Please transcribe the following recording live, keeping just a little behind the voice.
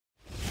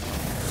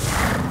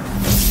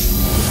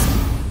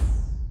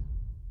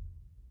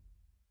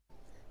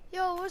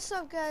what's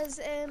up guys,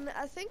 and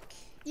I think,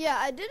 yeah,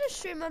 I did a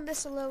stream on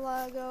this a little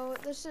while ago.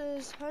 This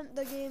is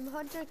the game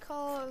Hunter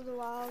Call of the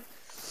Wild,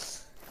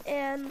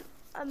 and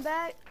I'm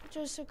back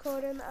just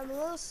recording. I'm a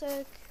little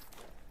sick.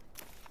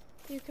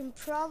 You can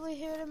probably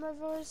hear it in my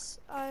voice.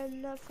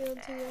 I'm not feeling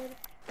too good.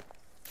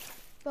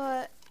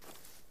 But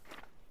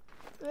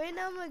right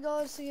now my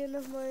goal is to get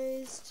enough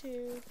monies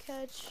to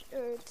catch,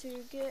 or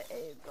to get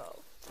a bow.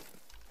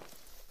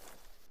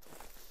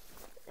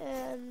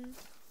 And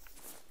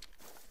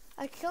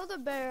I killed a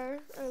bear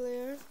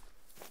earlier.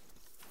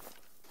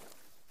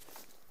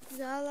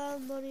 Got a lot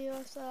of money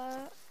off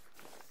that.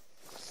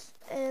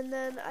 And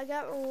then I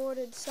got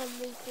rewarded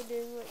something for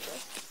doing like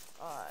this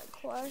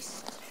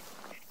quest.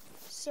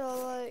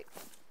 So like,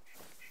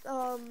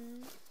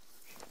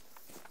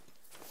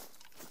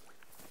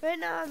 right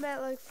now I'm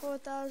at like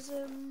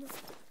 4,000.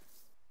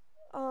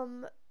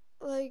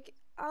 Like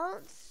I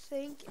don't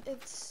think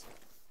it's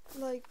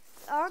like,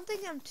 I don't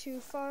think I'm too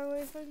far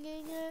away from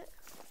getting it.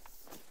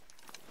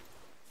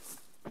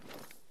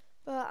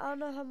 But I don't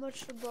know how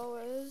much the bow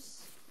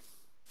is.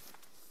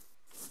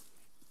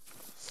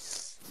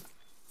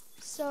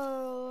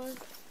 So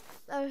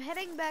I'm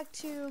heading back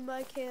to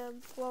my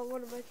camp, well,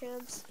 one of my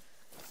camps,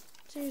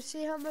 to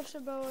see how much the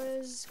bow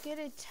is, get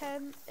a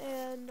tent,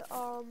 and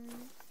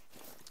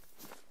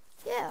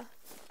yeah.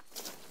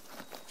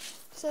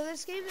 So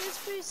this game is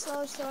pretty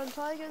slow, so I'm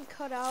probably gonna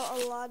cut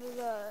out a lot of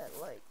the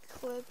like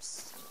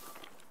clips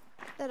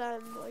that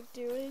I'm like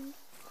doing.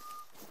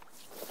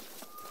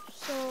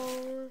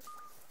 So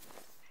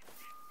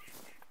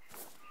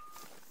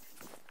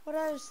what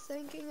I was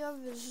thinking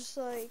of is just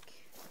like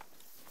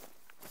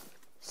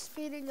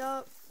speeding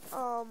up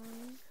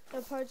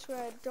the parts where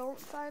I don't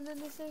find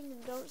anything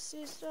and don't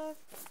see stuff,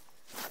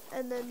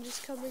 and then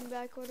just coming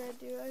back when I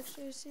do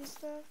actually see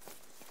stuff.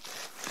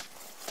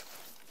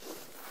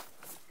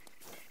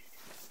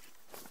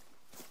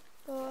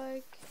 But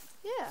like,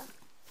 yeah.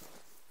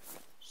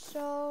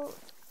 So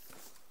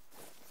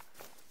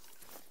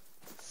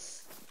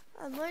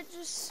I might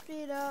just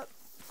speed up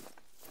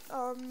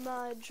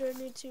my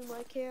journey to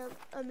my camp.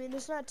 I mean,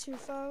 it's not too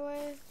far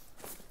away,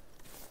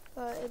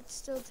 but it'd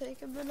still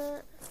take a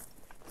minute.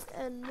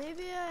 And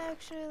maybe I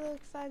actually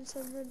like find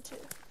something too.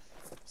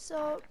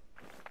 So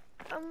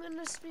I'm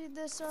gonna speed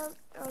this up.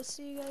 I'll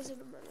see you guys in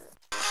a minute.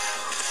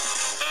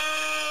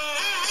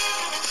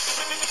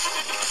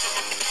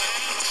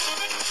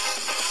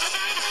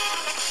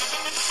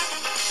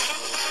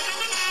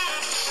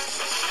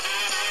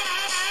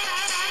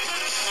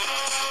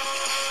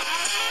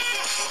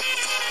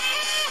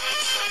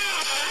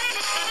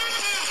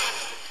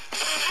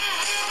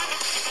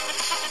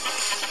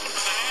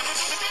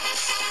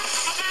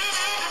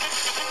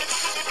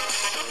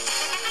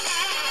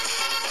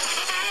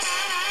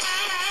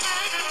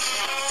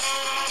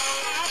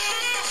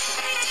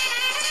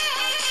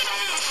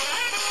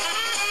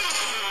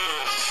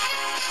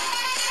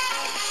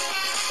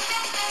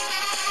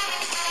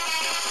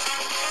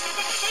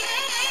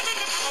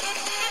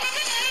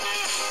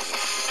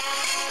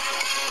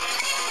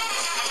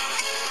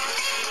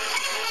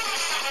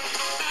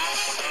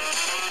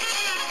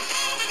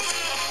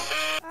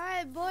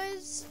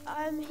 Boys,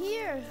 I'm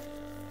here,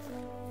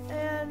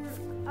 and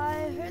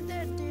I heard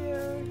that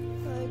deer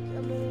like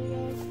a minute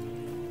ago.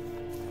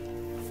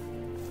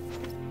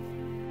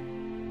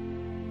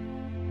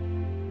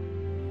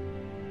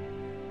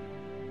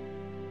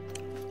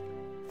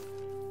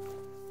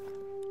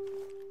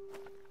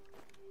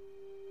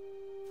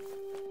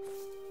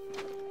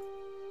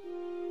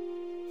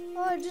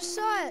 Oh, I just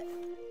saw it.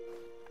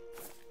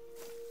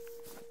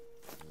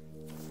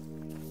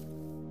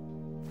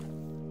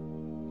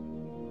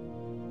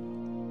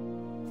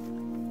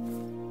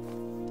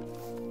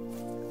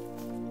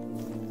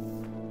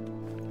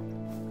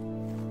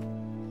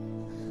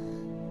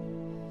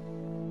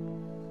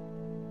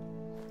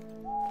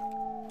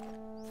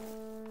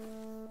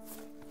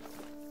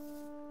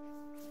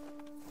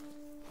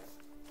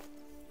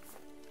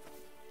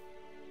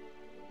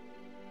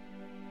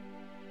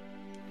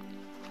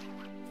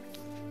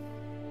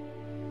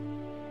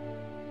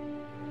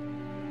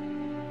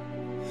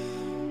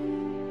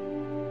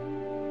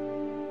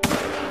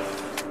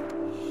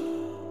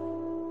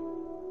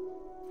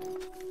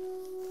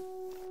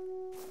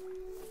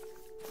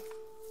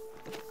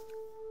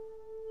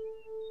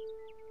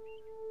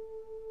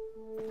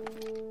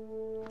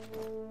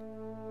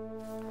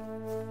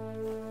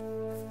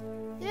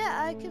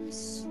 I can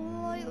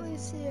slightly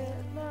see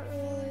it, not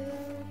really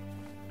though.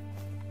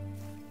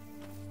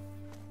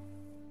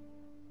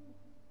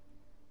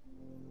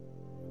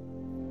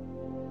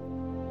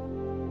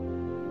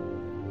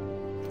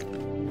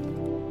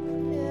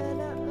 Yeah,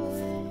 not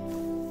really.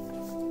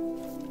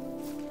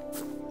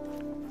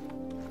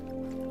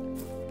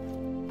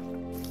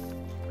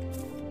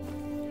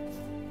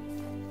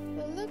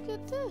 But look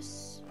at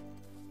this.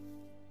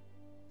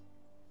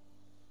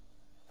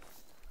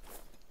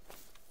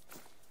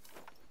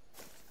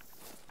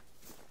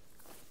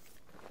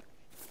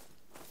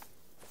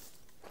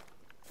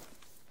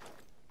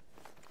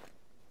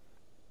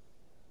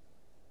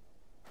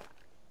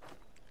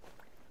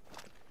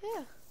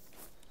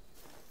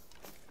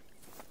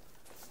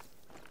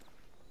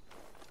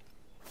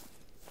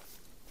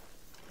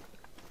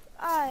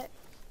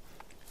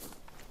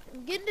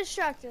 getting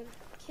distracted.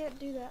 Can't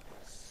do that.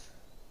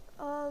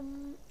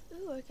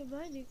 Ooh, I can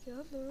buy a new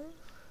gun though.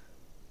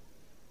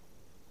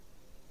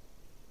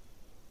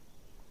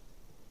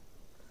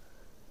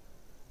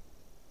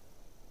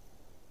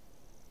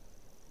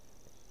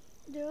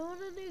 Do I want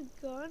a new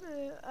gun?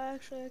 Or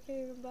actually, I can't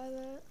even buy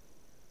that.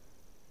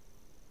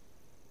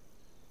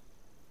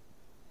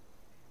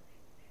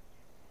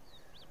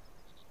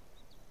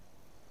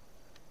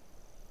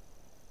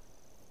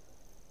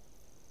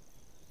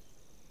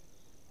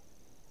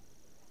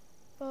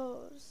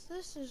 Bows.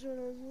 This is what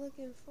I'm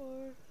looking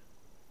for.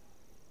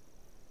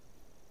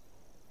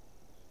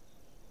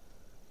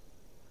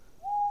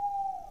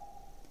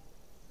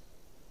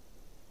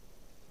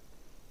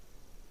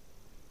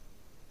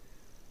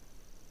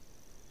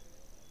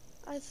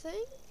 I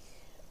think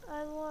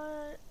I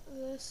want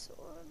this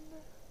one.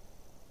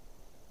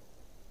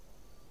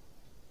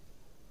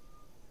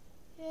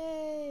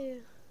 Yay.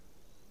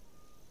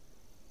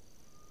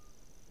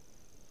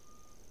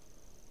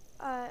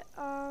 Alright,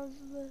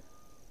 arrows.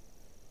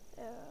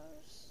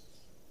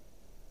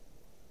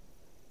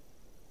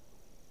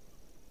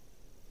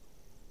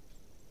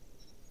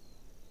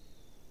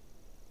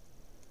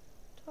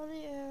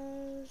 $20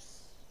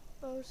 arrows,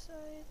 both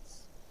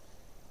sides.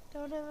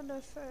 Don't have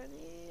enough for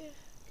any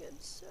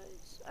good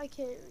sides. I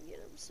can't even get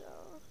them, so.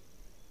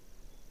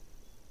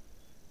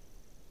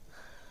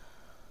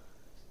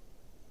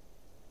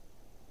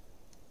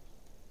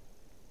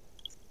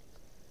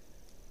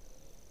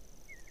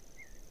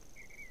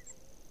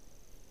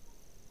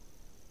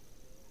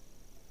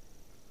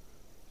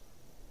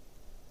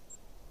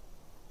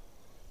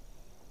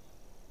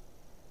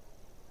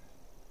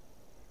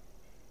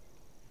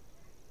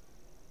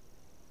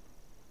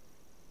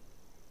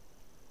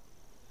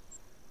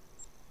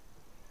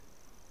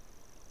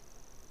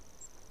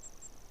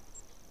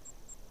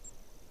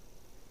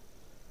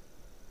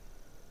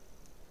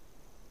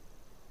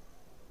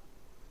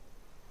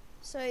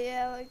 So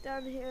yeah, like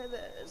down here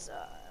there's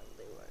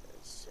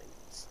lures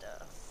and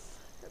stuff,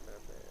 and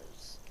then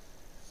there's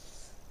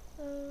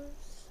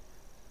those.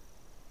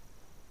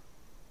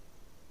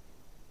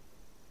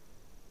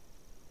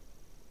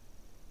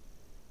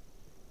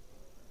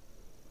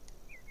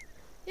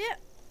 Yeah,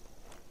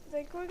 I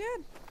think we're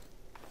good.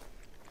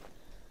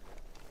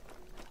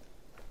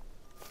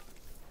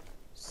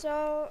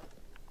 So,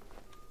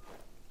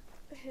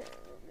 here,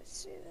 let me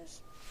see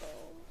this bow.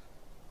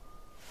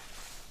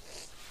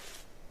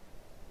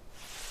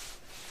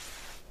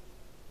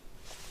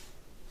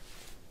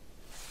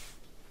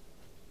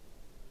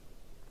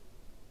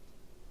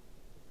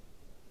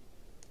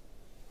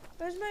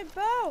 Where's my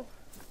bow?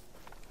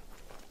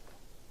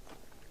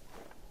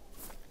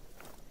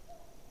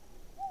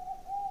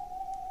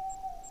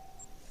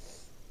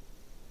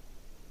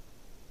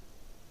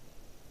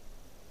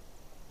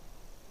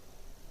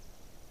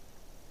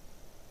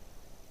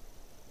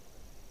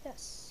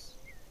 Yes.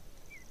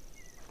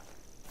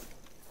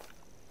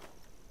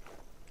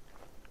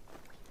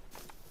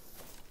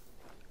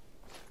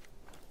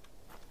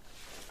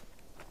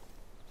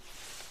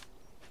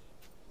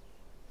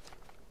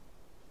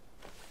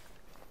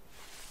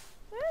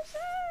 Where's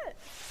it?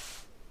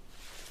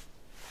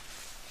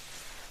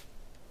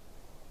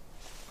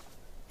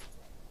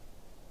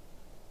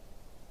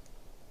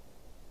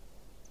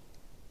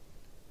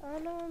 I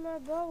don't know where my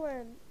bow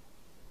went.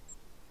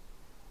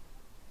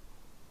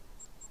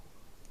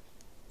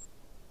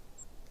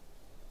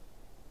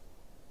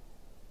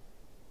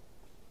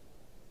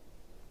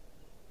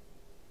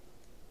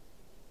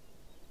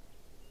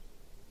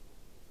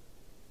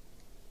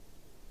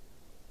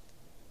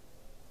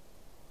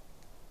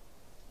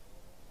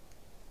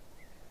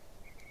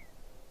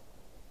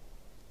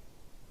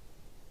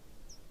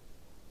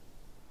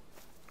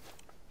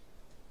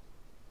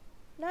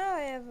 Now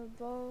I have a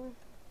bow.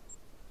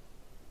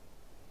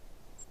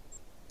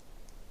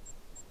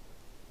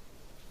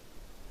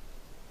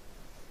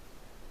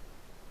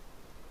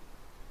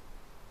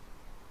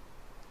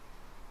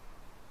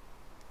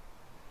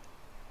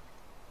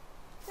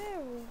 There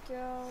we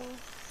go.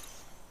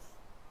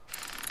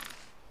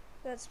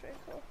 That's pretty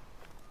cool.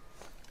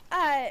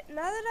 Alright,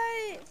 now that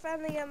I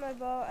finally got my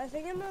bow, I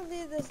think I'm going to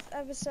leave this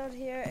episode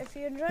here. If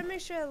you enjoyed,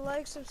 make sure to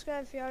like,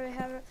 subscribe if you already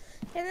haven't.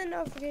 Hit the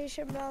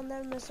notification bell,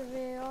 never miss a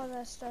video, all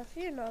that stuff.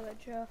 You know the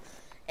drill.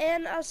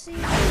 And I'll see you.